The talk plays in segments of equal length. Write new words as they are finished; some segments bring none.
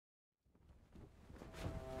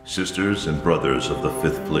Sisters and brothers of the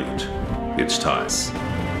Fifth Fleet, it's time.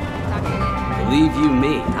 Believe you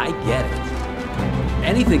me, I get it.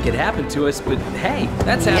 Anything could happen to us, but hey,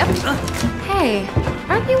 that's happened. Hey,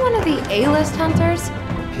 aren't you one of the A-list hunters?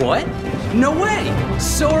 What? No way!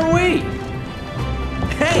 So are we!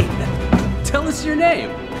 Hey, tell us your name.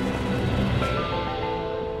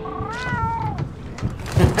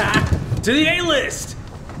 To the A-list!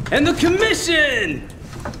 And the commission!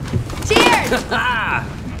 Cheers!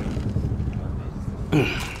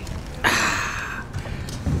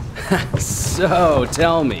 So,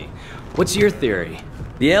 tell me, what's your theory?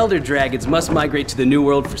 The Elder Dragons must migrate to the New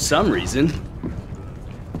World for some reason.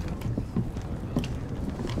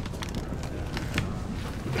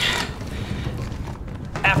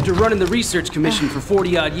 After running the research commission for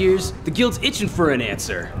 40-odd years, the guild's itching for an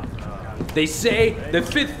answer. They say the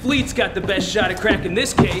Fifth Fleet's got the best shot at cracking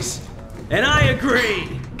this case, and I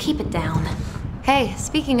agree! Keep it down. Hey,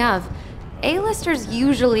 speaking of, A-listers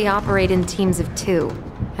usually operate in teams of 2.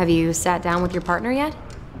 Have you sat down with your partner yet?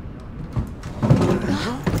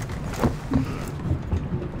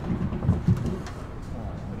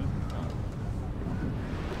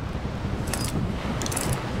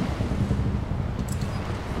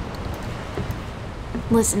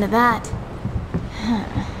 Listen to that.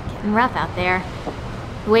 Getting rough out there.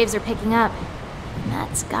 The waves are picking up. And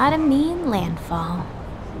that's gotta mean landfall.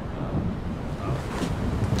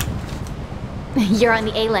 You're on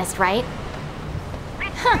the A-list, right?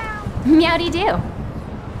 Huh. Meowdy-doo.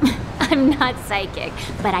 I'm not psychic,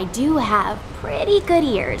 but I do have pretty good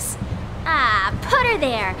ears. Ah, put her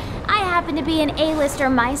there. I happen to be an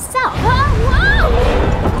A-lister myself.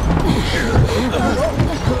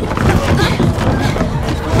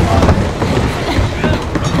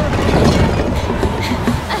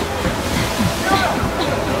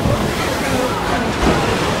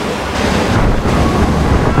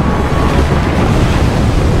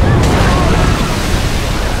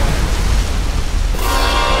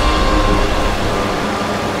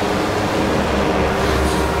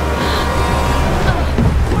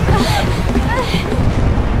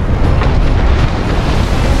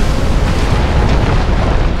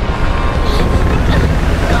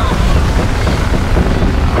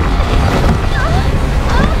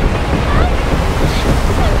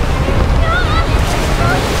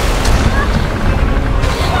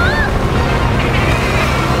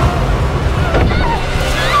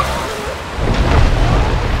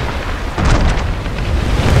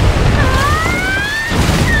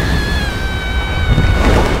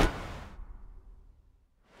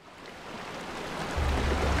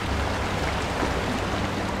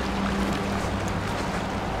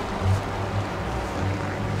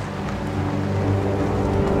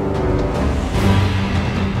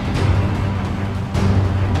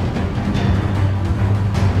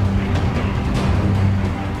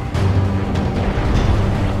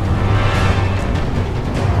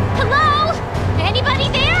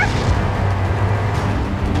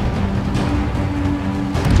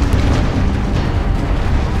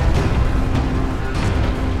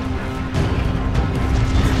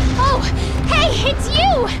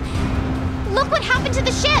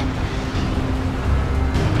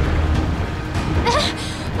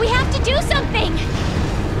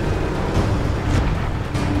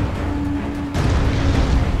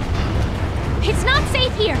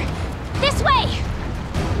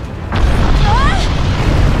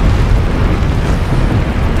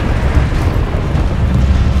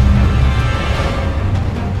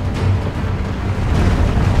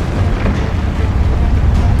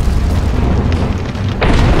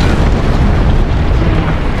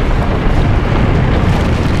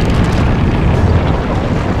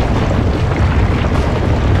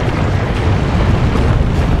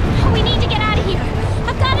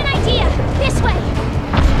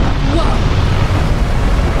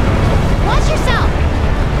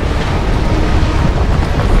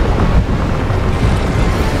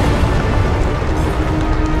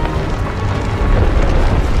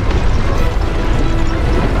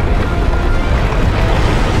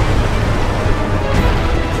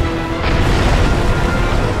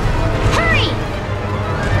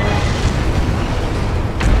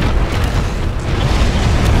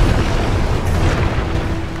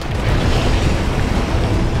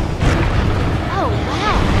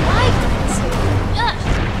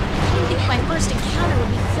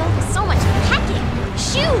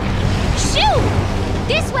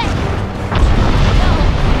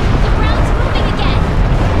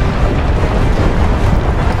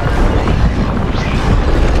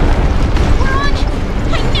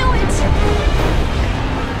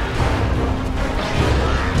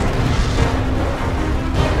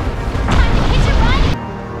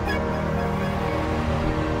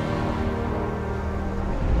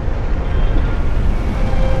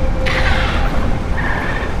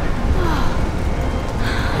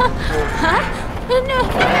 Huh?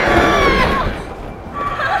 No.